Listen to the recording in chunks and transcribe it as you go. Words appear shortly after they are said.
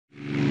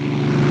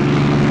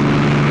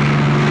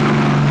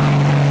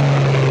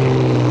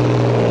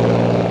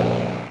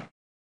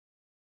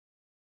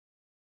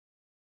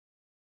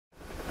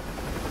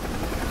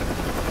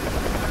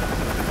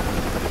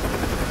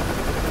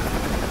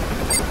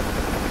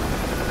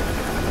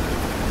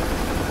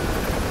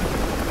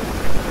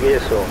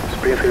VSO,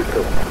 Springfield 2.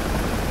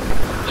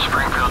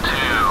 Springfield 2,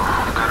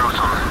 good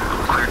Wilson.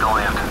 Cleared to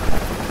land.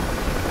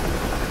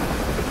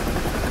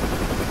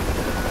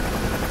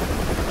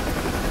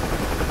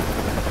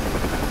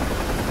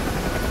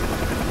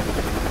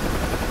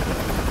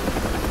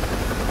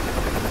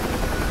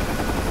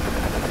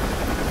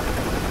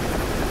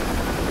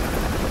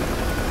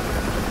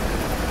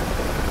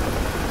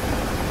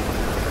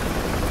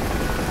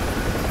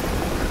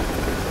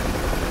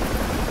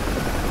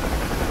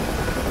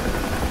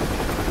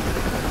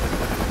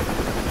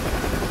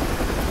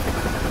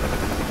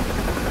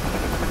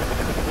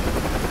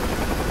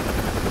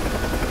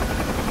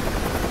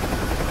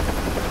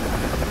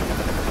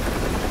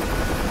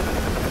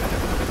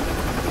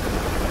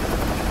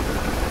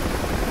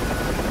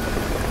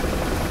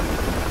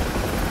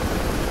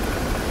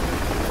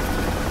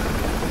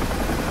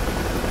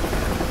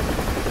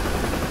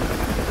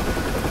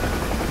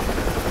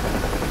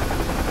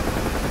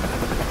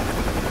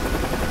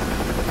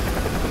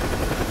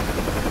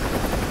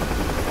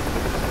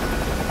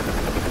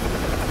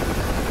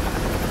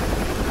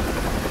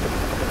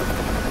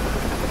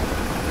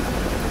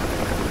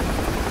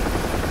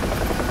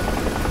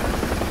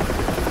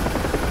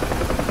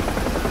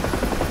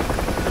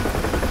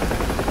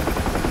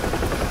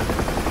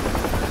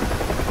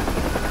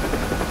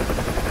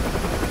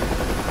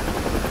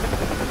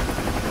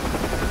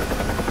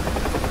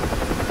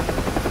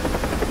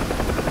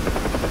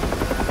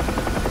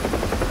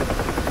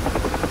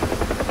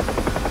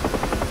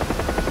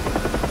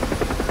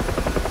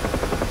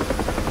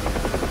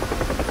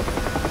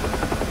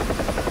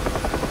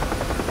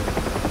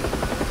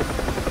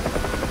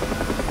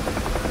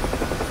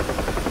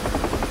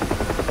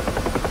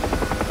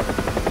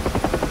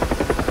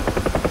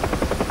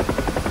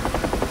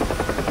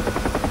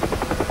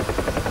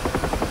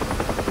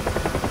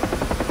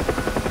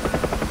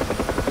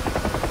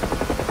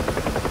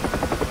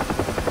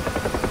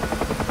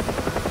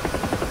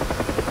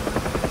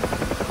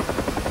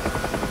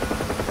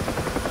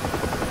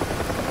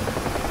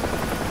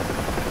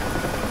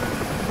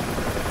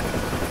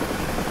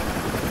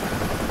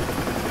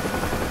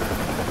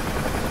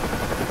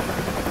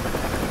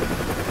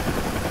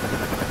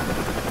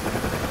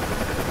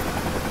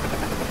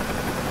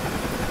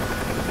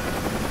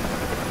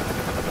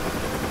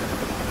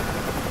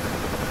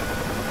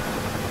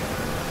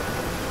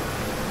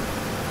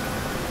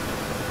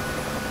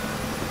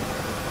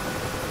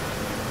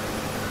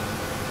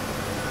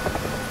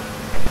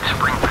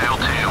 Springfield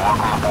 2,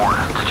 welcome aboard.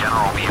 The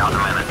General will be out in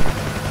a minute.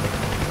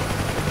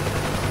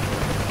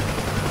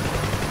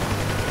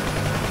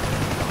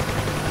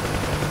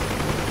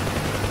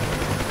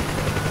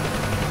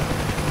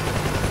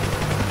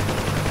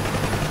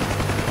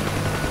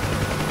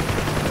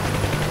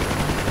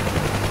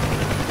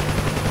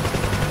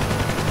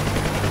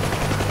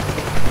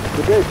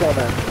 Good day,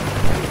 Chairman.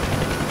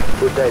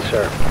 Good day,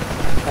 sir.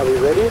 Are we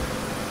ready?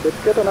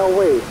 Let's get on our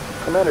way.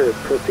 Commander,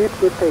 proceed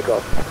with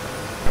takeoff.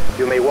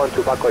 You may want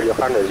to buckle your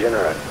harness,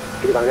 General.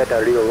 It can get a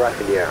little rough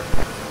in the air.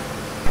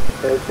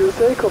 As you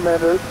say,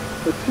 Commander.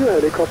 It's your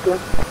helicopter.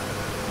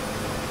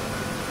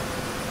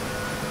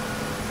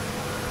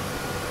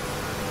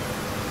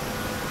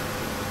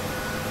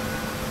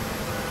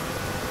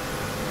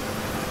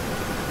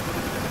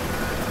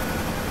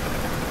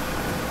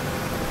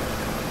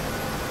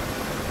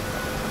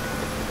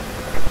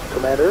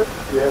 Commander,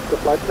 you have the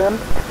flight plan?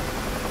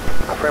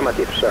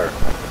 Affirmative, sir.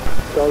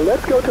 So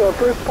let's go to our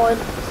first point,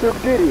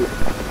 Sugdidi.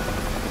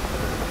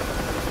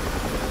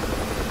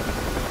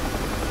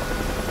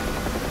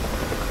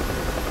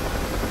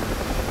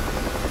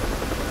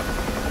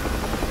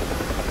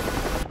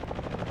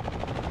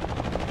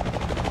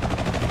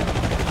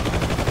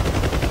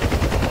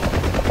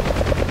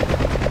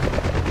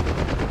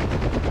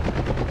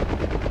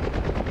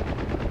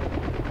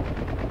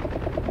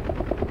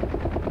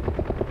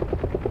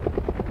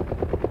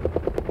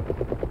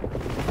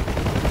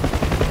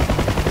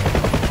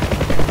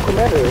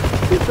 Commander,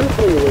 is this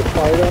where you were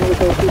fired on with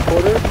those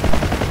reporters?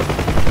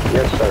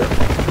 Yes, sir.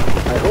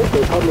 I hope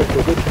they published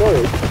a good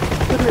story.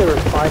 Did we ever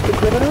find the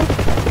criminals?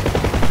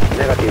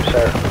 Negative,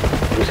 sir.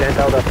 We sent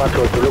out a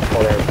patrol to look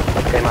for them,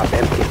 but came up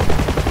empty.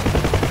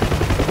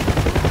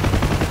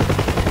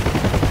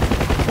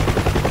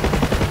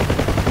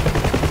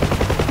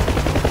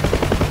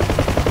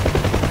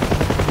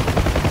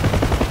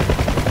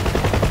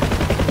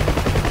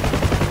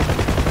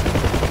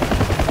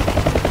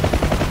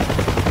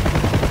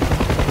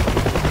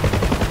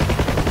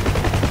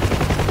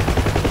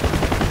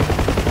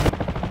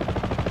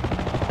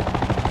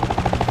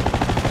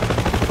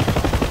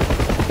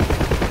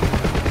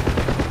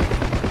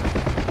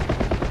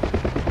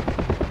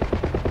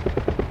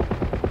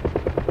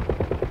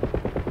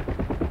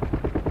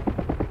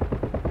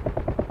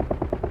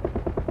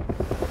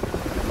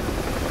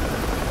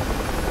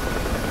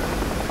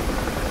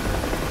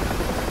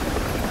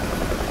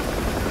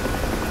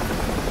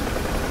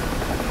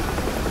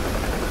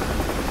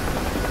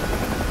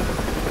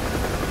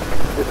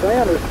 As I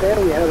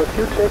understand, we have a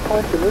few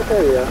checkpoints in this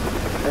area.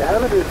 I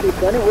haven't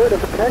received any word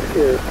of attacks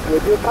here. Where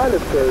do your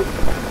pilots go?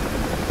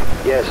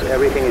 Yes,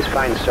 everything is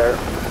fine, sir.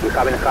 We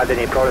haven't had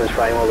any problems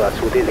flying over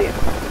Sudili.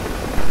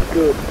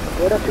 Good.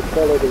 Why don't you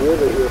follow the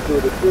river here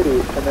through the city,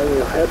 and then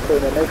we'll head for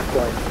the next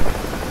point.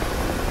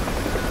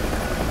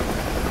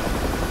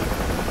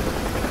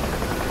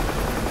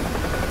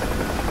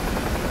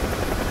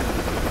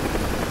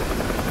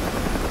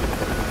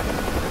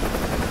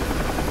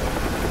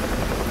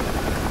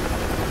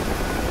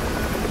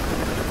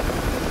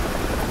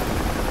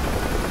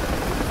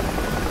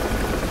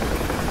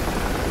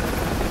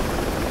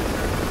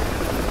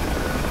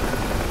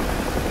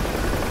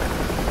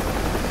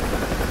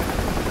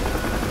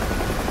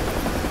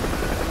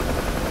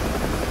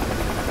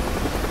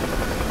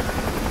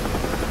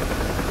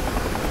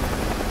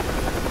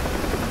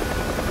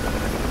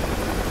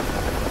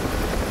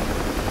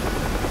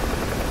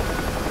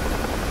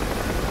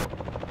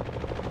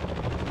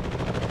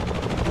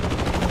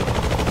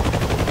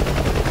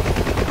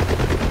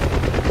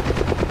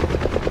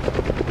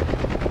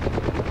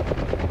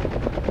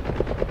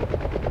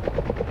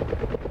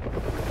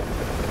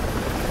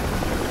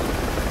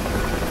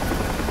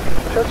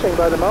 Judging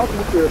by the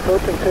mountains, we're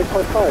approaching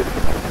checkpoint 5.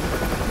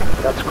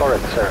 That's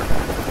correct, sir.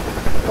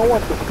 No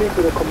one to speak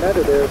with the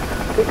commander there.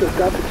 Take us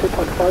down to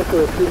checkpoint 5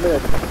 for a few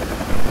minutes.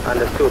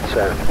 Understood,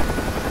 sir.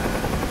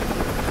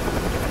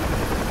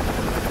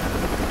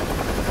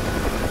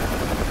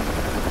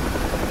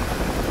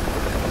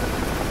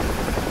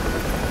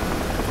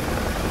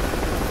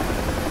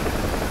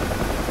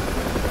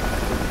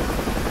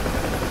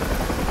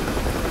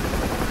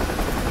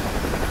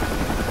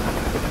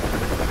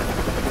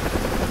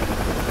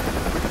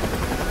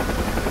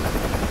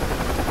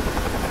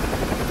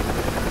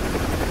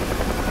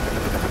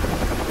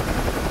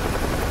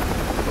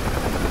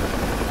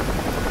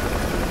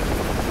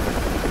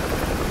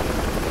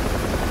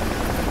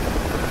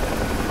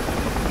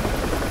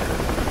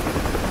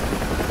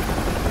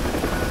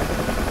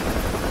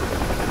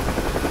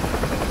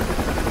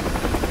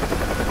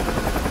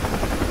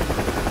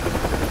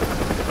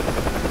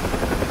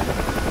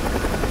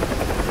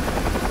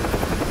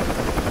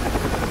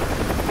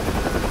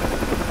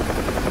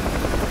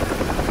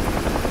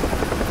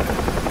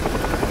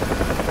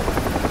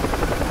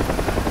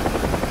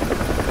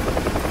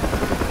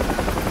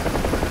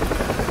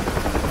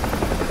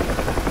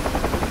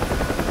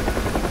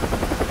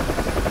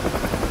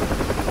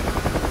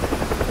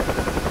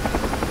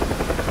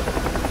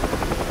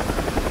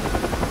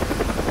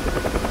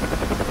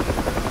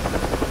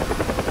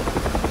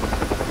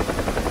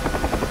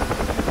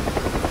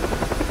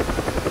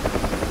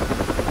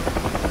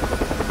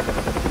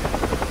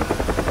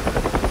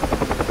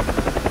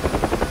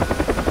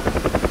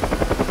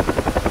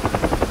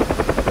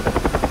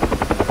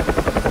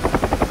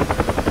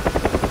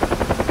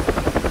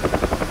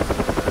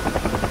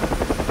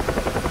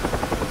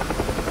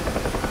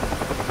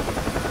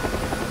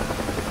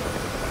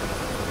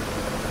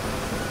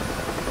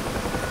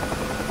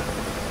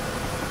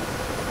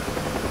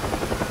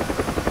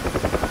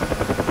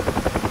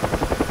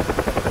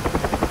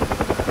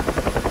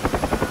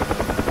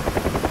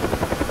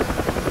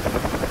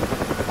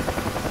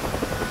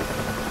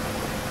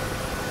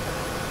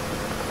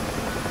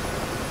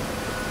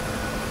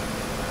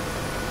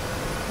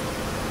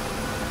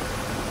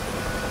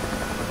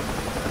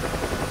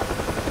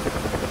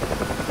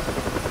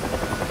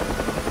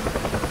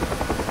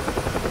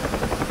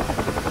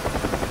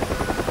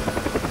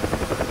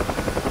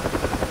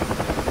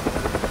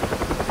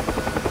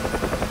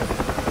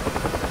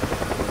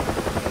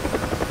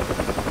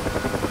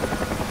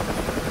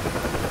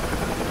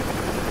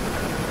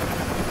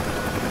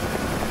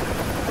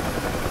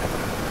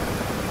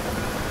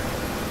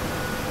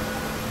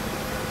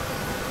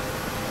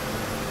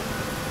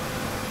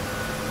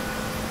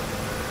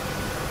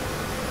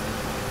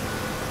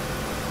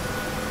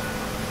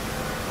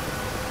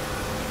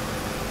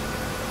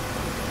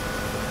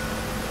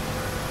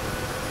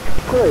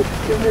 Great.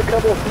 Give me a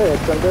couple of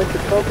minutes. I'm going to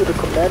talk to the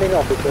commanding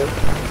officer.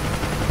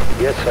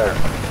 Yes, sir.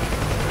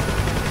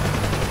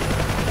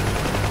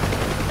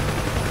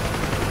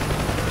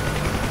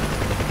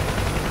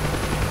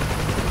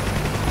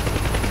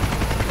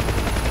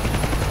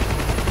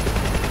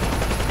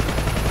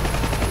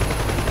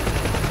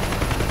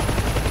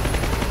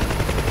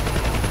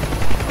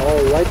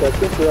 Alright, I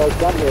think we're all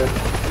done here.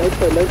 Next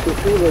I'd like to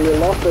see where you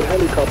lost that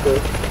helicopter.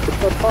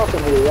 It's not far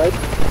from here,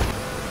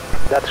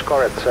 right? That's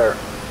correct, sir.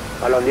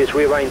 Along this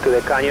river into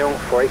the canyon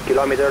for 8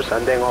 kilometers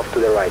and then off to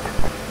the right.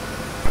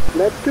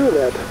 Let's do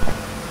that.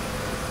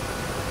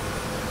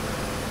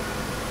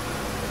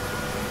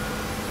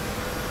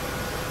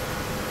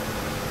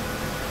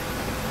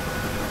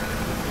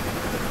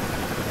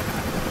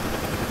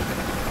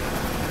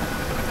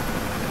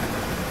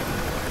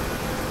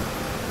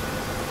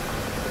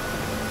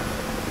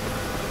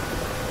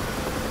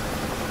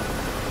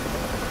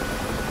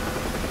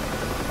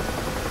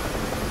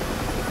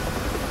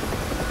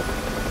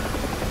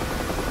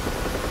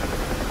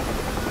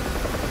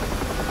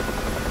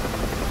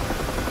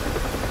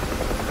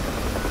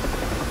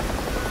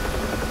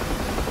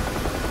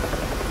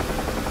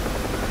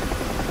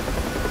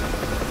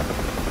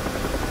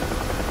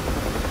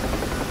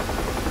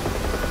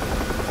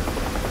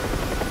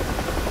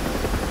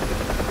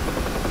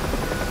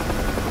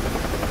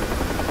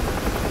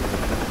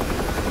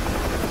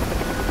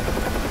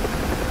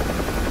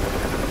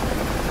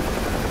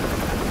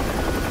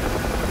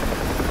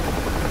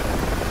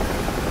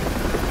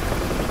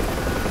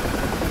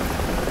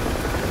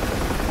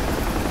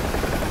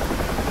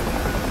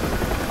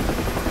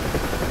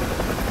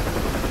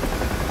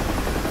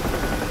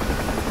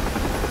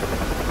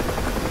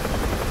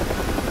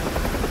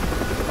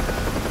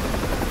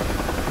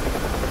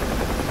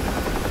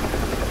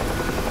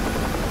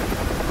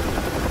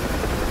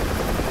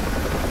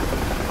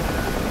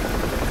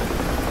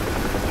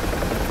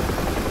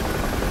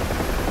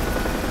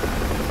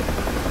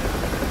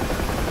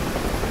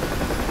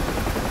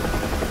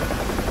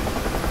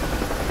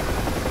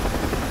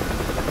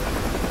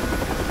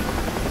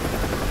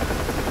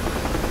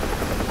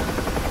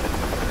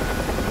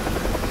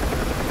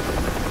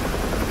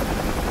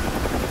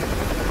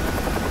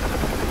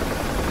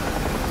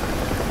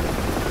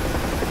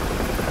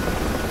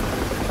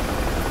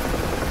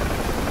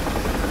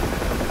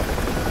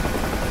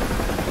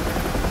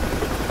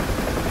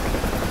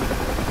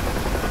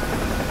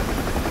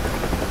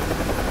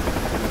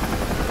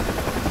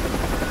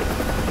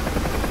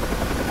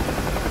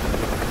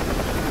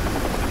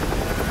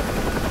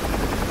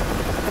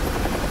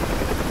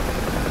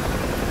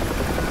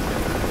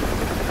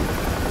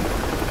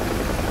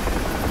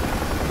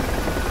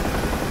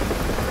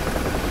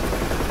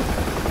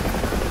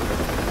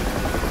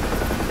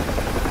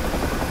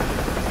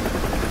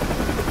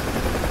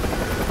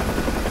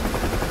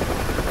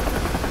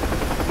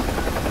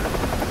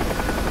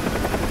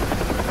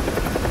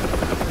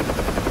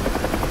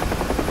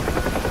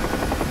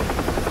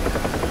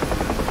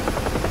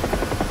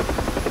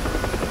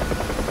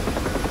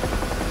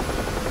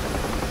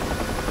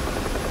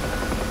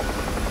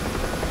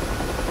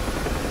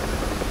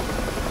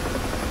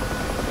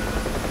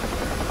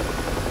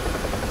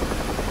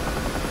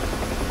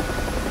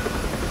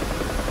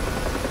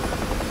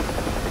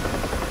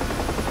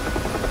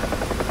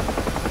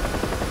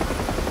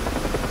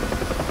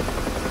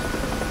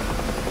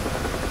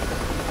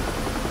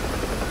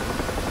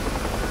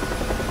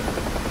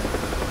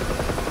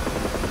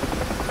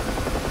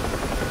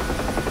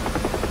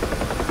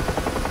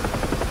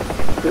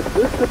 Is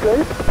this the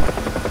place?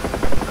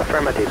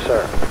 Affirmative,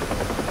 sir.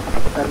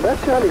 And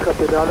that's your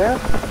helicopter down there?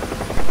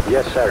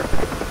 Yes, sir.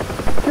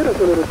 Get us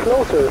a little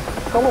closer.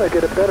 I want to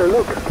get a better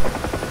look.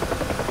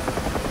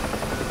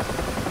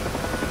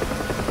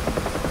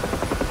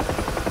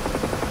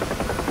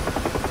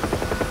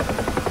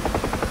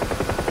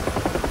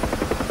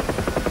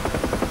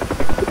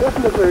 It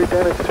doesn't look very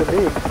damaged to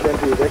me.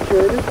 Can't we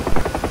evacuate it?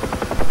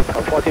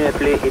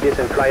 Unfortunately, it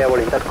isn't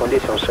flyable in that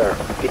condition, sir.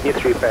 It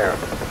needs repair.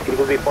 It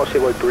would be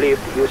possible to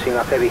lift using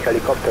a heavy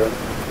helicopter,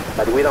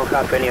 but we don't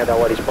have any at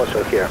our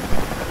disposal here.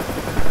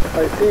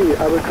 I see.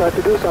 I will try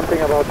to do something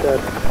about that.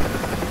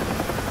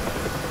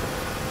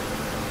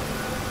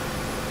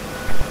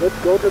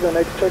 Let's go to the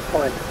next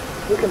checkpoint.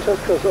 We can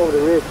just cross over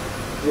the ridge.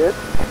 Yes?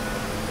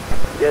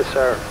 Yes,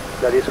 sir.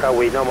 That is how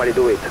we normally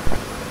do it.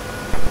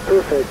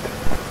 Perfect.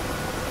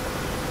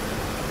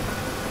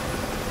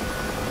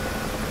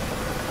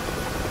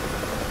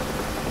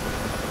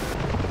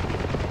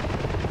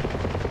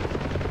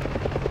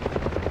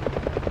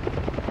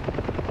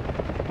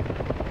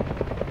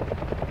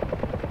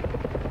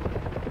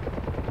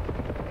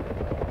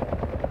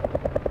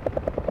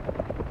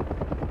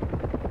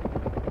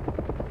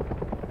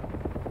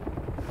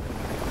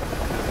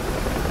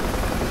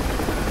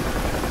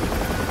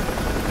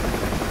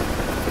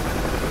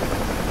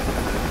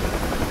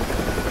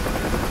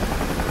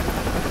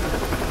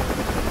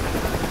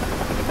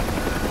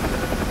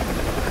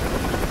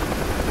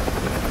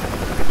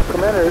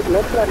 Commander,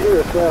 let's land here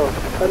as well.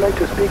 I'd like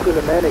to speak with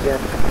the man again.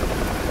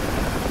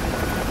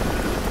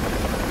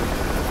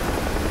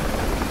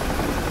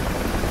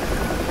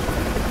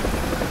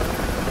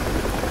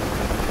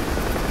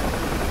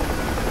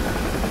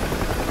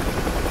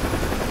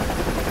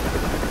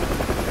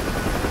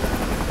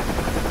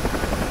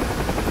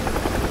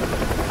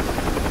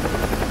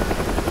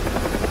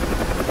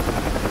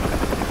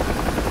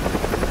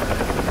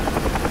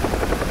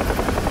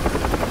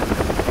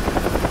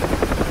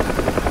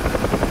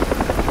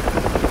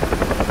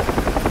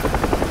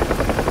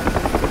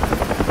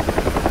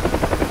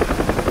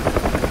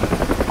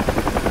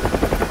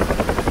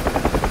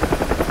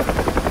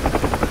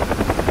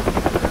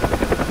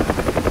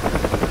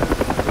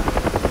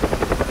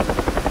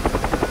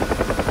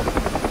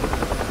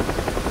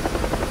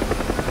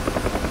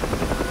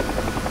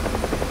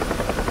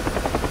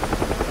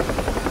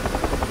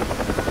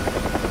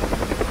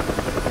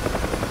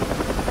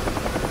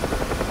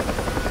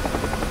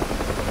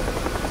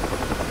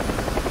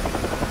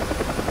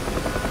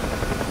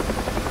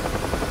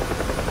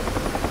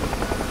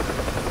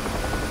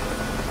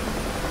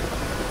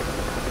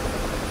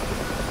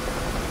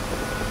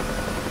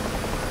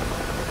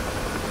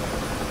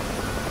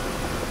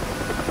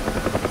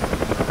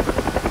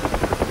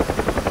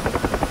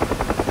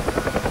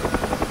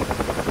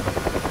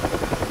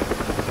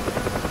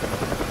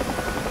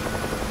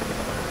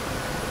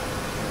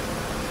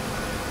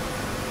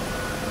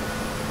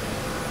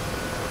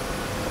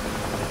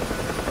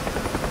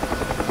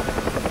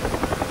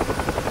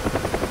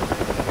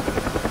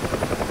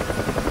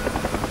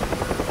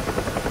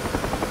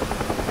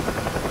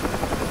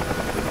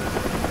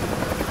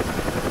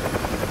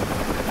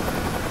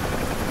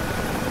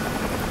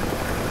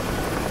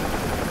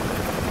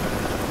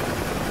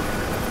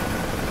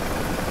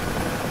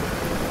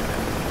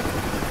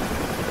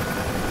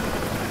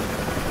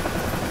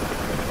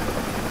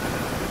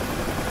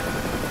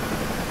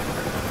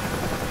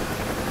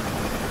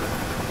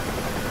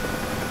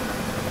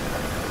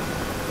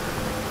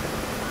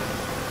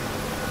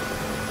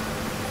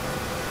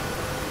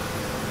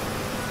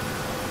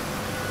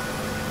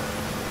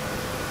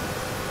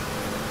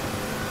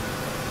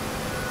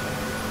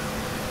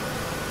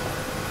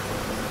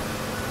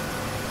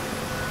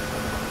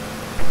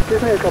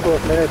 Give me a couple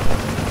of minutes.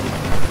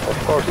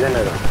 Of course,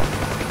 General.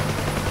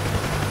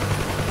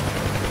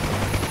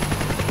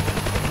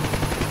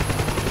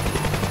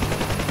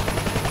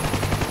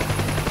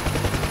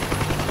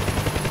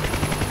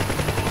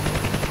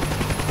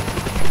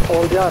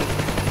 All done.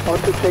 On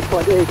to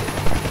checkpoint 8.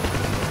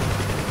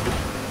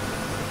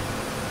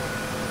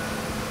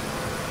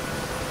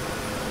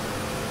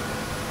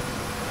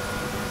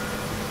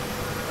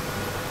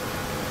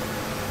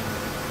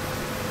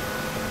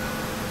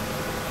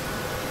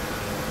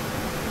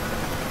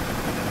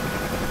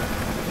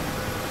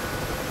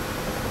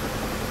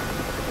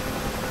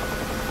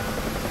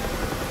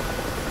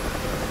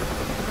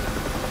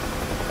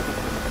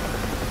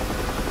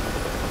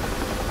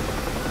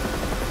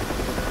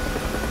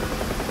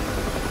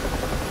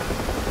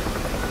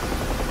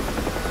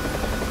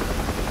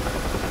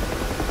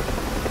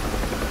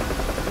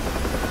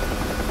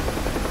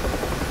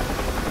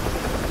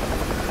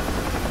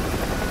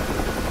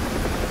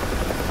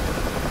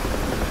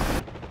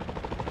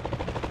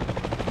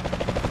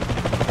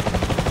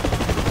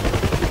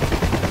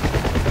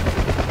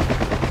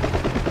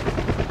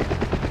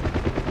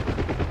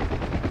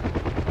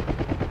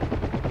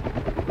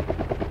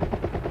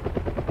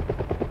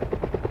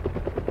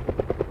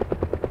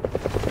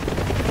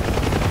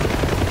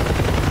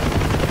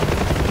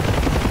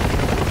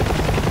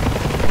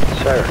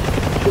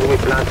 Should we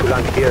plan to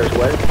land here as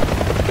well?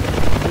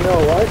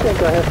 No, I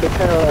think I have the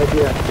general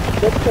idea.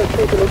 Let's just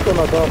take a look from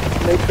above,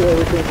 make sure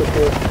everything's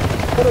okay.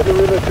 Follow the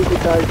river to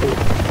Kutaisi.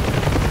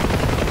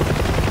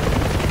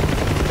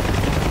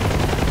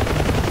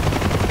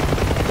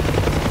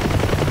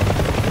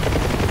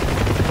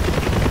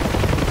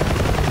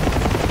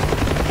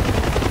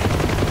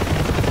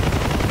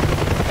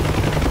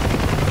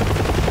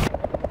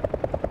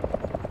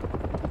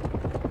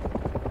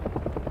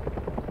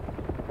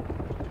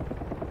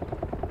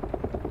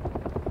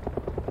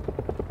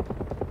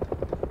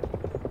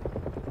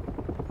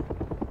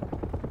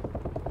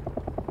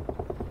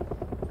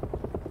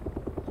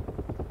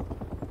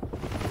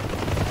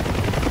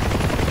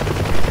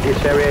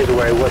 This area is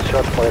where I was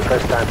shot for the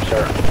first time,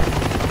 sir.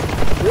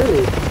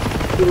 Really?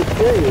 Did it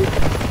scare you?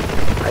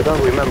 I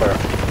don't remember.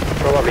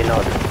 Probably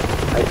not.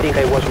 I think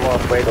I was more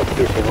afraid of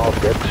hissing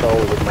objects, so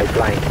with my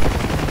flying.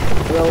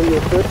 Well, you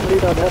certainly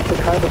don't have the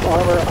kind of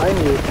armor I'm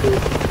used to.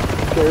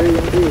 Scary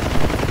indeed.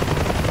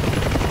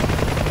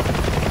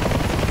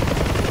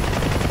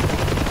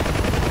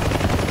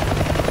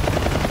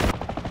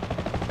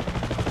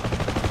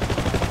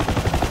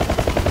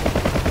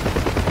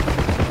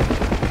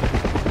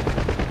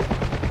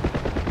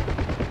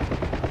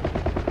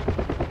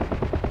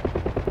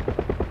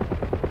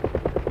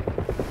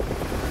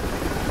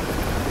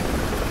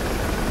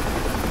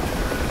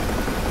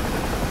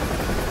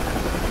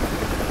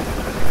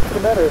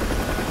 Commander,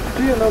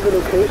 do you know the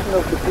location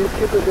of the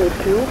Peacekeepers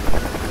HQ?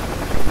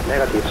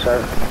 Negative, sir.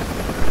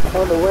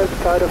 On the west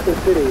side of the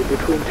city,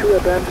 between two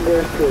abandoned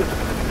airstrips.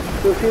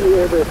 You'll see the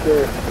airbase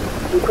there.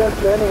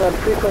 Request landing on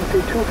frequency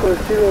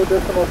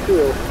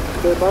 240.0.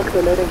 We'll mark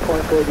the landing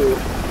point for you.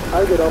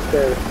 I'll get off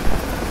there.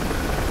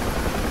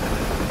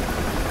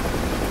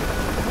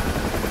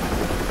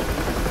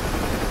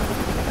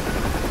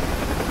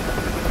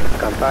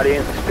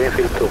 Campari,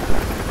 Springfield 2.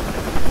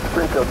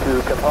 Springfield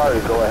 2, Campari,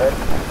 go ahead.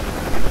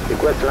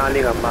 Request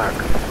landing on mark.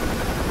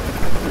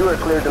 You are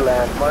cleared to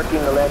land, marking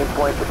the landing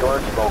point with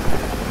orange smoke.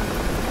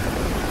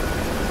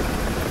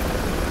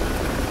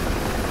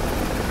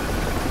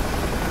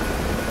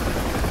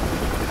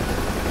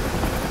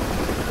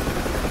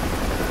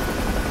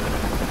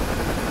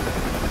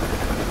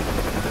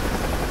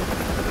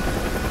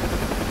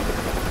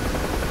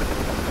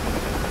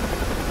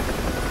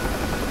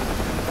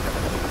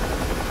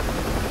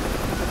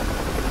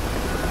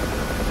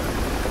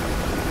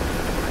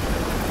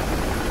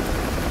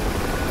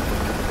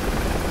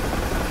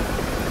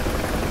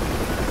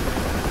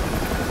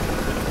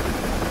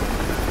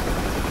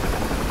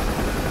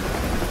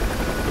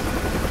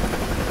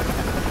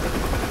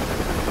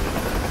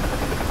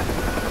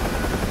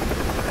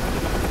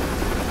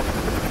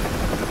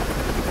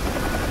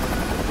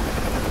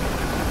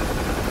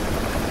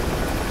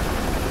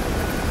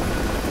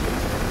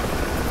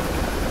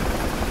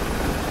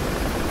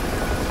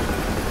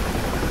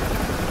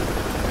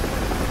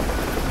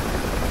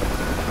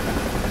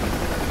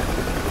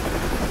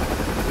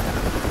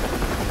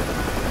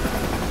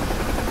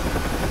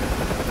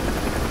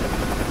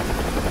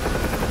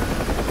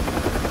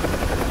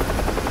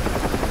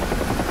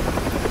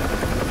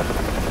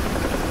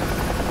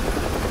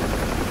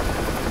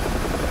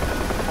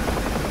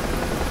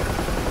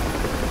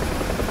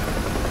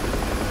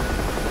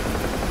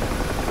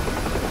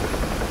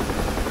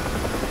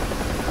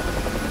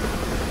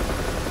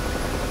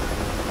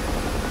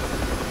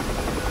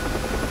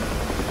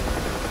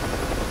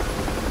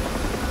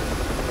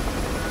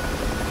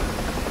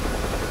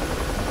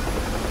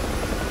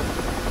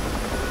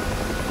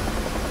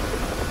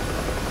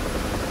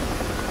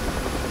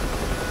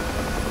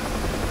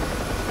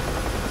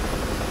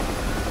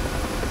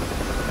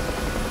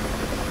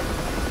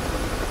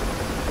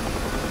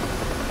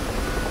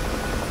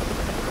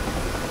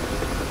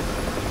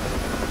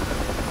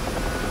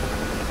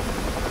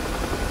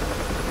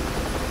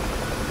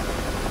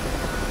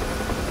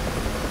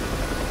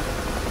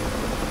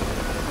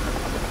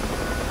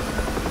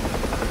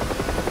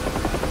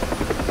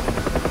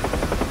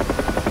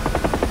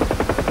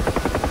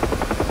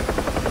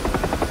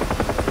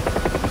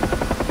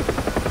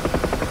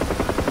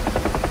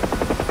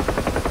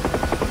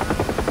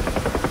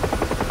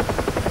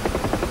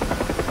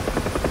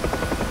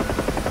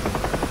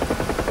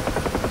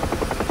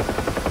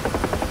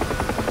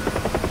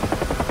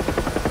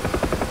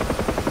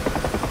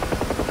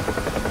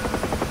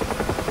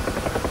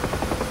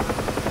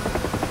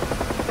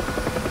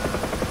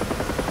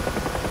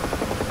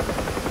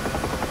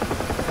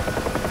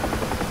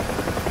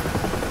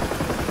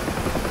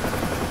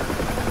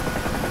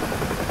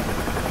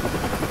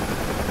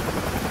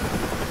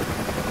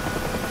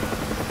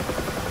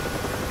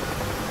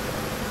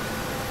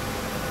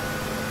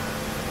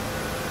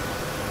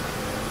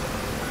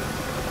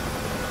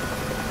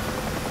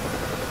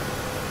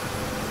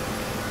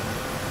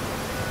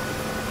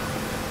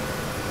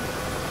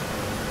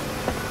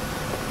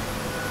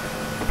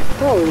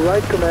 Oh,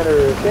 right,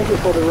 Commander. Thank you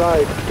for the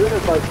ride. As soon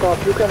as I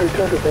stop, you can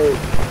return to base.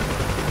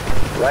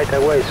 Right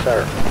away,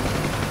 sir.